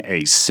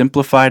A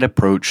simplified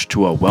approach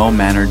to a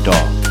well-mannered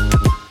dog.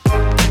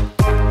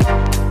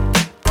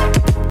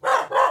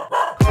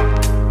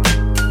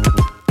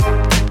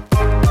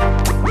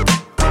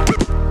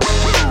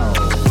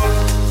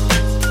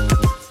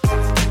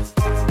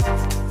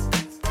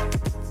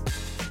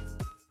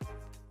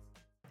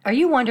 Are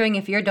you wondering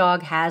if your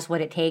dog has what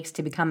it takes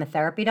to become a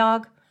therapy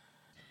dog?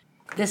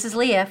 This is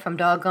Leah from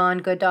Doggone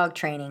Good Dog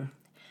Training.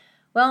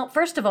 Well,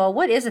 first of all,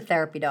 what is a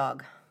therapy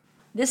dog?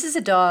 This is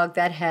a dog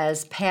that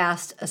has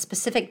passed a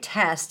specific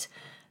test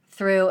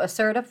through a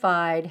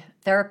certified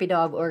therapy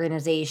dog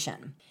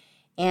organization.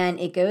 And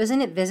it goes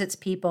and it visits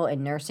people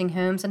in nursing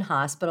homes and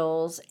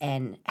hospitals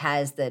and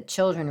has the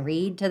children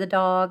read to the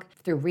dog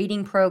through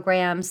reading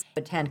programs,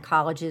 attend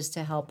colleges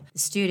to help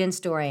students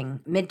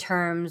during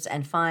midterms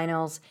and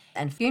finals,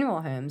 and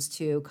funeral homes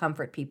to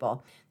comfort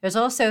people. There's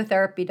also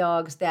therapy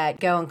dogs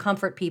that go and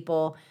comfort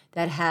people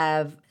that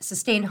have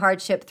sustained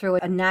hardship through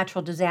a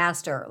natural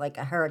disaster like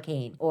a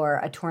hurricane or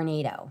a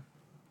tornado.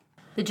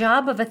 The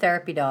job of a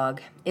therapy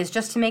dog is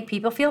just to make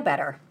people feel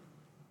better.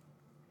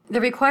 The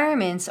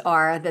requirements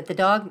are that the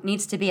dog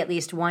needs to be at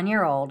least 1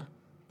 year old,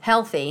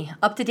 healthy,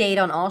 up to date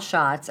on all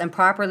shots, and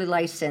properly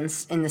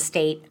licensed in the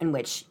state in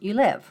which you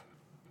live.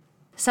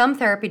 Some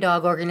therapy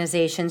dog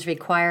organizations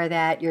require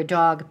that your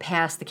dog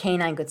pass the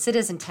Canine Good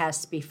Citizen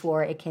test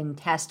before it can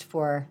test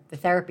for the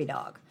therapy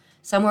dog.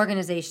 Some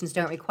organizations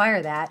don't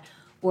require that,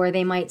 or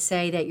they might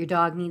say that your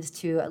dog needs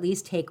to at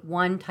least take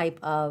one type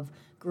of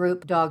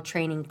group dog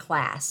training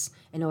class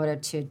in order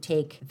to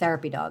take the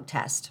therapy dog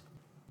test.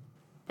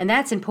 And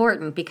that's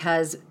important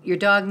because your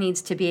dog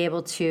needs to be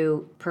able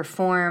to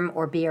perform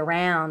or be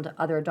around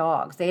other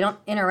dogs. They don't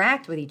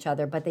interact with each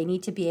other, but they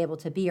need to be able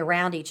to be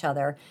around each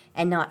other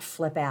and not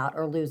flip out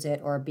or lose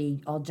it or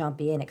be all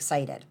jumpy and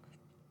excited.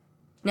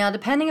 Now,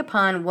 depending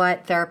upon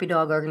what therapy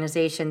dog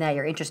organization that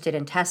you're interested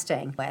in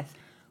testing with,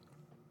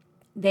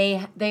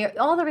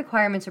 all the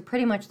requirements are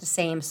pretty much the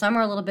same. Some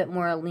are a little bit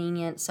more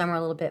lenient, some are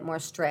a little bit more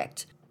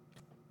strict.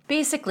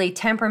 Basically,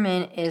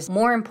 temperament is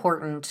more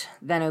important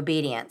than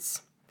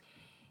obedience.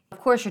 Of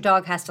course, your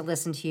dog has to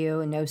listen to you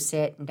and know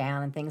sit and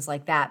down and things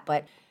like that.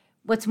 But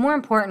what's more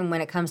important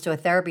when it comes to a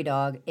therapy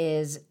dog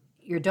is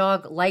your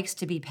dog likes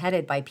to be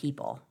petted by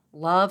people,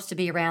 loves to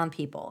be around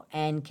people,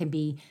 and can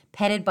be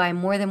petted by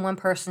more than one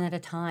person at a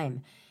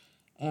time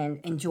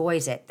and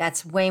enjoys it.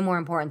 That's way more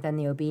important than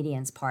the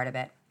obedience part of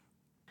it.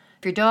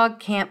 If your dog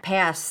can't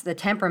pass the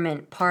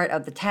temperament part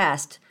of the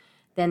test,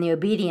 then the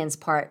obedience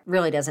part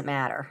really doesn't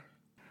matter.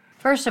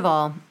 First of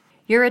all,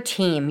 you're a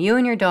team. You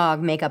and your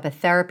dog make up a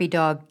therapy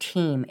dog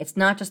team. It's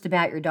not just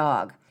about your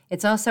dog.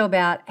 It's also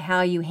about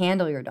how you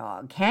handle your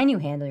dog. Can you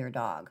handle your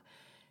dog?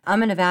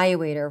 I'm an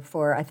evaluator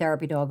for a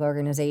therapy dog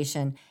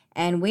organization,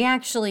 and we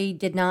actually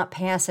did not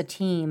pass a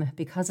team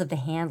because of the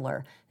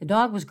handler. The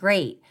dog was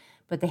great,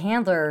 but the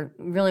handler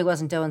really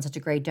wasn't doing such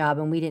a great job,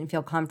 and we didn't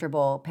feel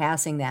comfortable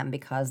passing them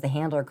because the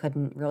handler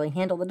couldn't really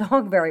handle the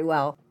dog very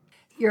well.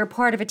 You're a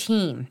part of a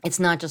team. It's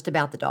not just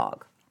about the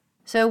dog.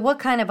 So what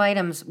kind of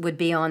items would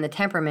be on the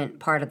temperament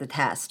part of the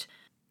test?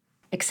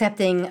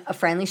 Accepting a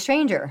friendly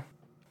stranger.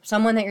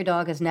 Someone that your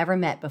dog has never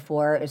met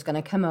before is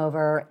going to come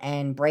over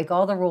and break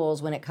all the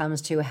rules when it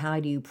comes to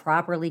how do you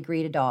properly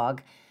greet a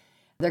dog.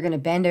 They're going to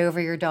bend over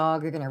your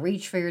dog. They're going to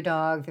reach for your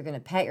dog. They're going to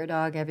pet your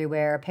dog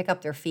everywhere, pick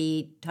up their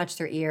feet, touch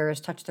their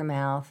ears, touch their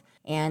mouth,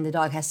 and the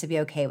dog has to be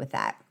okay with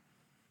that.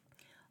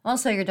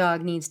 Also, your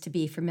dog needs to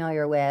be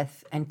familiar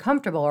with and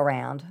comfortable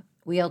around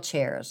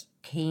wheelchairs,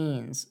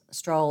 canes,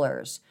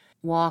 strollers,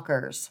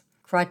 walkers,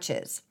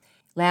 crutches,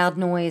 loud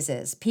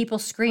noises, people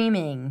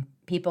screaming,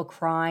 people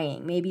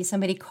crying, maybe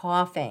somebody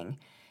coughing.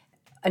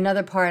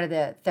 Another part of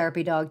the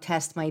therapy dog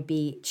test might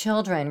be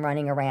children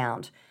running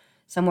around.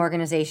 Some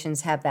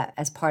organizations have that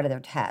as part of their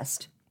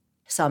test.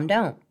 Some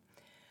don't.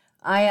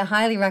 I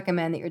highly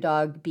recommend that your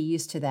dog be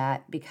used to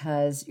that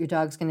because your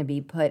dog's going to be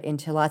put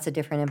into lots of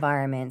different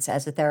environments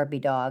as a therapy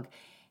dog.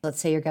 Let's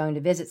say you're going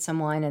to visit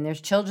someone and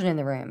there's children in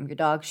the room. Your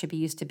dog should be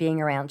used to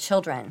being around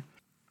children.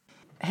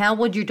 How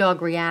would your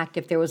dog react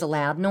if there was a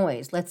loud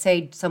noise? Let's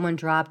say someone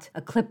dropped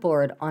a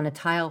clipboard on a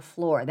tile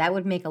floor. That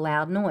would make a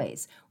loud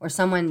noise. Or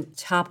someone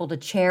toppled a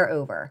chair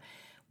over.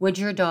 Would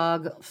your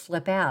dog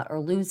flip out or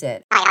lose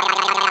it?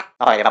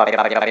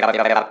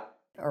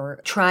 Or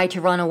try to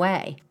run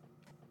away?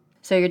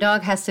 So your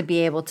dog has to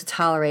be able to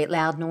tolerate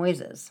loud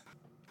noises.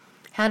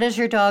 How does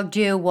your dog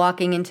do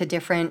walking into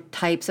different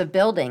types of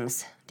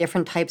buildings,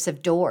 different types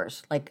of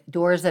doors, like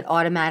doors that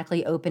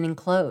automatically open and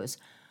close?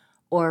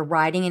 Or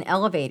riding in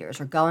elevators,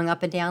 or going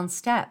up and down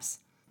steps.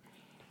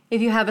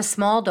 If you have a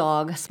small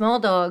dog, small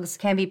dogs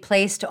can be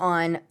placed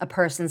on a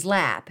person's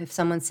lap if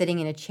someone's sitting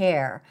in a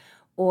chair,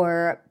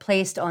 or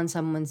placed on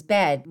someone's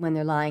bed when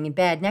they're lying in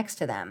bed next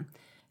to them.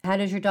 How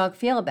does your dog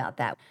feel about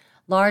that?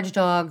 Large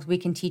dogs, we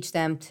can teach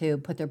them to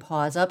put their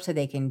paws up so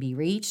they can be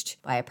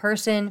reached by a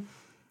person.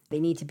 They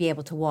need to be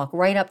able to walk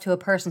right up to a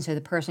person so the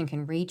person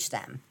can reach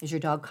them. Is your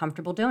dog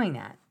comfortable doing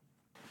that?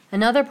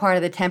 Another part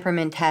of the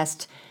temperament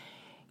test,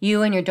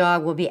 you and your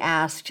dog will be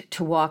asked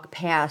to walk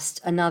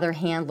past another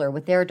handler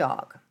with their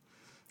dog.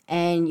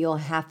 and you'll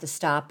have to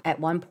stop at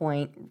one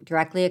point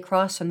directly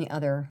across from the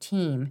other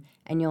team,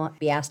 and you'll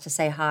be asked to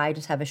say hi,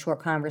 just have a short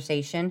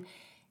conversation.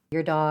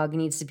 Your dog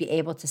needs to be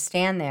able to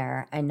stand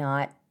there and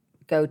not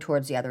go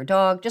towards the other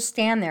dog. Just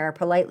stand there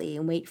politely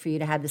and wait for you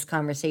to have this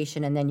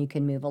conversation, and then you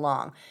can move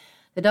along.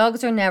 The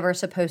dogs are never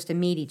supposed to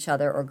meet each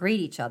other or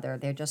greet each other.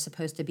 They're just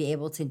supposed to be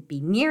able to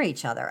be near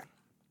each other.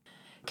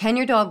 Can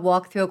your dog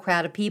walk through a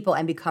crowd of people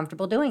and be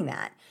comfortable doing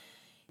that?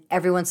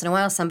 Every once in a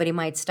while, somebody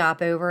might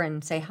stop over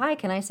and say, hi,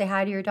 can I say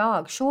hi to your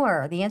dog?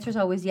 Sure. The answer is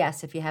always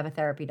yes if you have a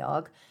therapy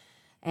dog.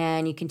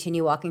 And you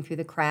continue walking through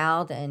the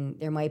crowd, and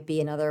there might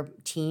be another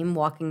team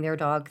walking their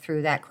dog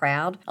through that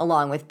crowd,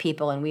 along with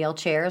people in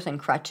wheelchairs and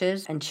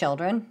crutches and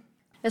children.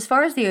 As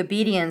far as the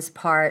obedience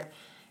part,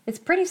 it's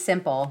pretty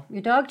simple.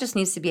 Your dog just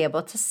needs to be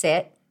able to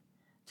sit,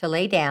 to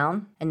lay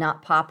down, and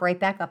not pop right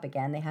back up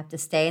again. They have to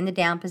stay in the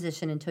down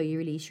position until you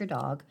release your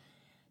dog.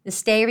 The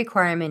stay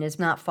requirement is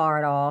not far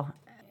at all.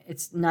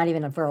 It's not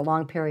even for a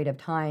long period of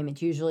time.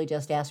 It's usually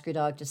just ask your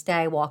dog to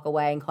stay, walk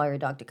away, and call your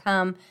dog to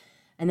come.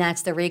 And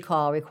that's the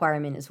recall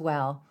requirement as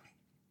well.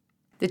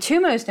 The two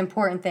most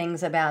important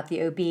things about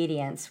the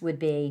obedience would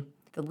be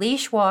the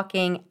leash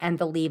walking and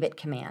the leave it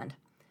command.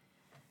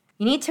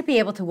 You need to be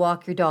able to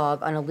walk your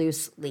dog on a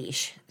loose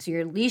leash. So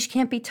your leash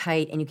can't be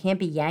tight and you can't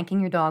be yanking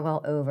your dog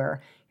all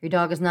over. Your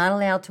dog is not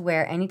allowed to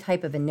wear any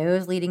type of a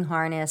nose-leading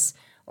harness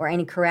or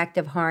any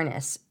corrective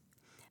harness.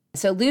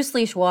 So loose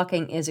leash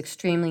walking is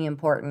extremely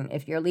important.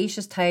 If your leash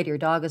is tight, your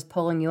dog is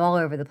pulling you all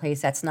over the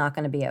place, that's not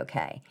going to be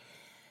okay.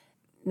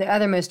 The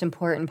other most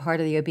important part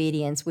of the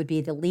obedience would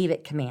be the leave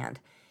it command.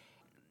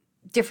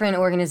 Different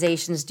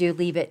organizations do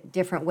leave it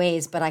different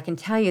ways, but I can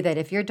tell you that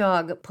if your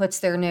dog puts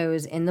their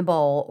nose in the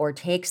bowl or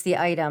takes the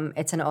item,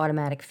 it's an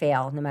automatic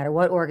fail, no matter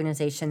what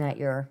organization that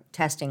you're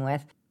testing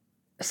with.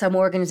 Some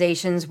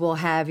organizations will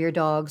have your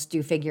dogs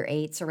do figure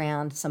eights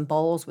around some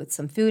bowls with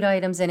some food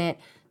items in it.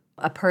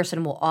 A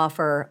person will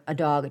offer a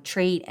dog a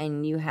treat,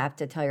 and you have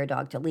to tell your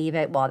dog to leave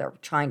it while they're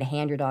trying to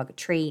hand your dog a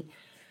treat.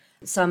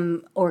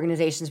 Some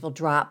organizations will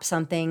drop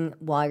something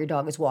while your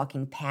dog is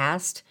walking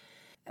past,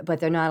 but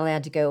they're not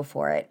allowed to go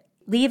for it.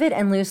 Leave it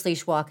and loose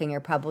leash walking are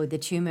probably the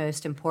two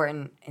most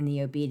important in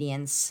the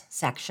obedience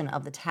section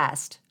of the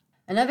test.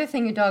 Another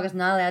thing your dog is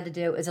not allowed to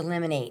do is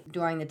eliminate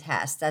during the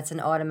test. That's an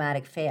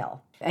automatic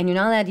fail. And you're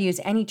not allowed to use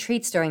any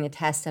treats during the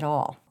test at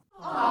all.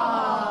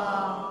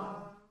 Aww.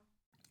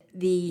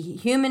 The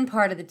human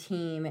part of the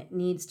team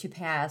needs to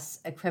pass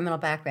a criminal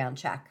background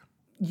check.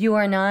 You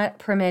are not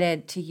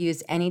permitted to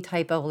use any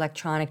type of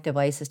electronic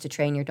devices to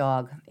train your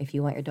dog. If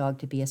you want your dog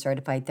to be a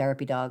certified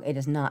therapy dog, it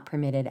is not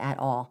permitted at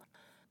all.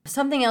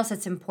 Something else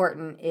that's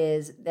important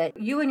is that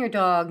you and your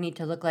dog need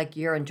to look like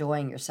you're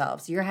enjoying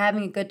yourselves. You're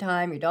having a good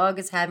time, your dog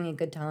is having a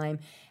good time,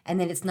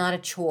 and that it's not a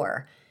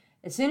chore.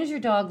 As soon as your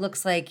dog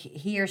looks like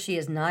he or she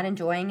is not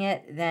enjoying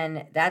it,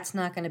 then that's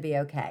not going to be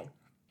okay.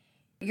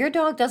 Your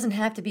dog doesn't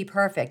have to be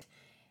perfect.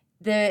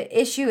 The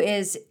issue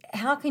is,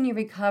 how can you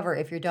recover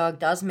if your dog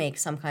does make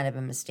some kind of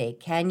a mistake?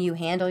 Can you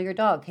handle your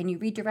dog? Can you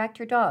redirect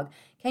your dog?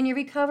 Can you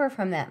recover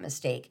from that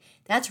mistake?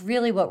 That's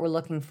really what we're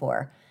looking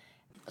for.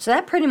 So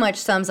that pretty much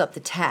sums up the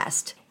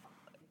test.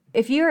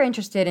 If you're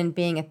interested in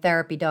being a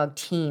therapy dog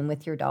team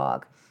with your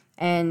dog,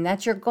 and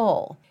that's your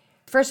goal,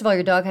 first of all,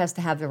 your dog has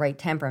to have the right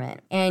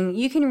temperament. And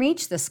you can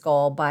reach this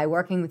goal by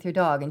working with your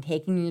dog and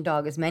taking your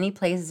dog as many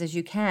places as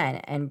you can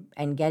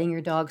and getting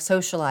your dog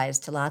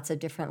socialized to lots of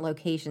different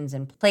locations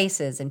and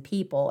places and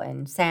people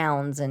and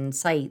sounds and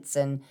sights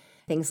and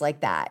things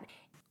like that.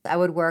 I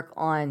would work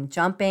on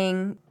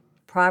jumping,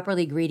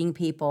 properly greeting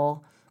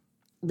people,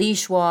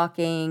 leash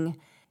walking,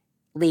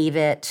 leave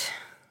it,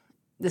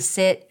 the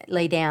sit,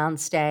 lay down,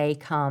 stay,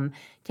 come.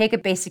 Take a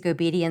basic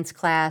obedience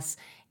class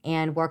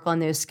and work on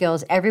those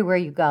skills everywhere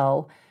you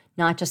go,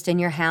 not just in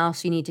your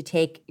house. You need to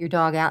take your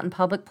dog out in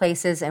public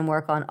places and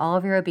work on all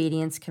of your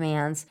obedience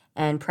commands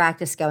and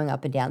practice going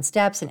up and down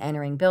steps and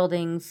entering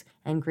buildings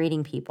and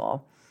greeting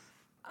people.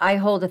 I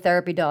hold a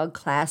therapy dog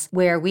class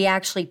where we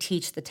actually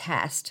teach the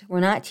test. We're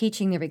not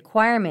teaching the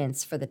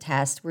requirements for the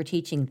test, we're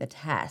teaching the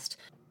test.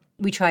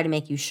 We try to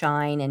make you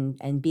shine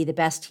and be the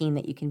best team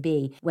that you can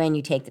be when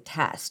you take the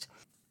test.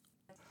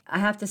 I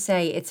have to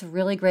say, it's a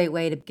really great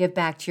way to give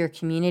back to your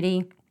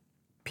community,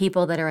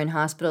 people that are in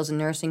hospitals and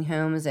nursing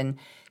homes, and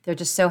they're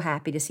just so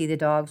happy to see the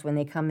dogs when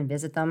they come and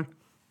visit them.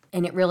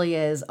 And it really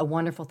is a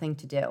wonderful thing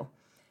to do.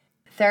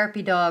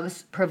 Therapy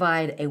dogs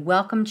provide a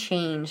welcome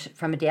change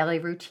from a daily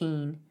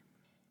routine.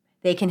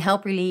 They can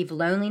help relieve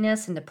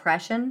loneliness and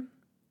depression,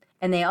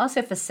 and they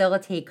also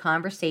facilitate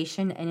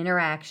conversation and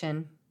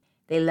interaction.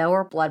 They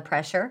lower blood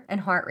pressure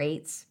and heart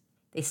rates.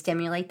 They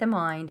stimulate the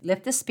mind,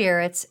 lift the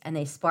spirits, and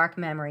they spark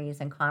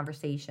memories and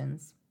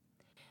conversations.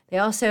 They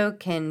also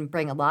can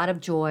bring a lot of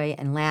joy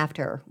and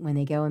laughter when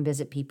they go and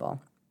visit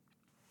people.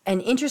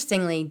 And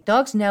interestingly,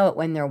 dogs know it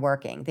when they're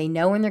working. They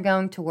know when they're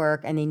going to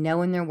work, and they know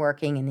when they're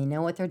working, and they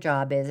know what their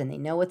job is, and they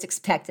know what's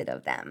expected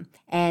of them.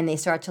 And they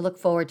start to look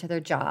forward to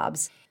their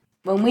jobs.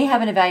 When we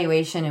have an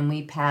evaluation and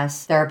we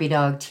pass therapy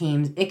dog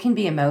teams, it can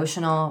be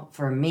emotional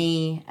for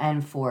me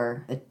and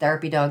for the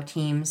therapy dog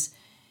teams.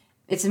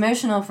 It's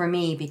emotional for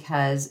me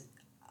because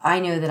I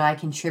know that I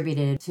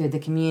contributed to the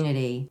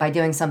community by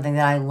doing something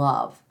that I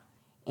love.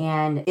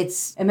 And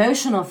it's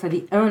emotional for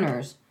the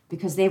owners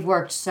because they've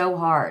worked so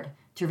hard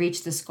to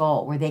reach this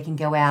goal where they can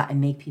go out and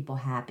make people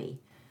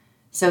happy.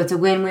 So it's a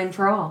win-win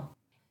for all.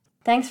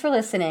 Thanks for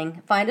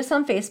listening. Find us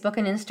on Facebook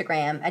and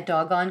Instagram at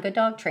Doggone Good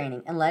Dog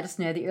Training and let us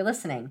know that you're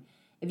listening.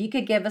 If you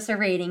could give us a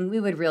rating, we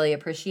would really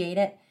appreciate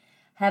it.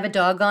 Have a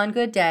doggone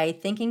good day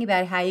thinking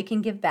about how you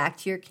can give back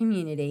to your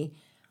community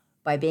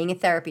by being a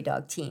therapy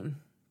dog team.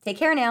 Take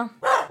care now.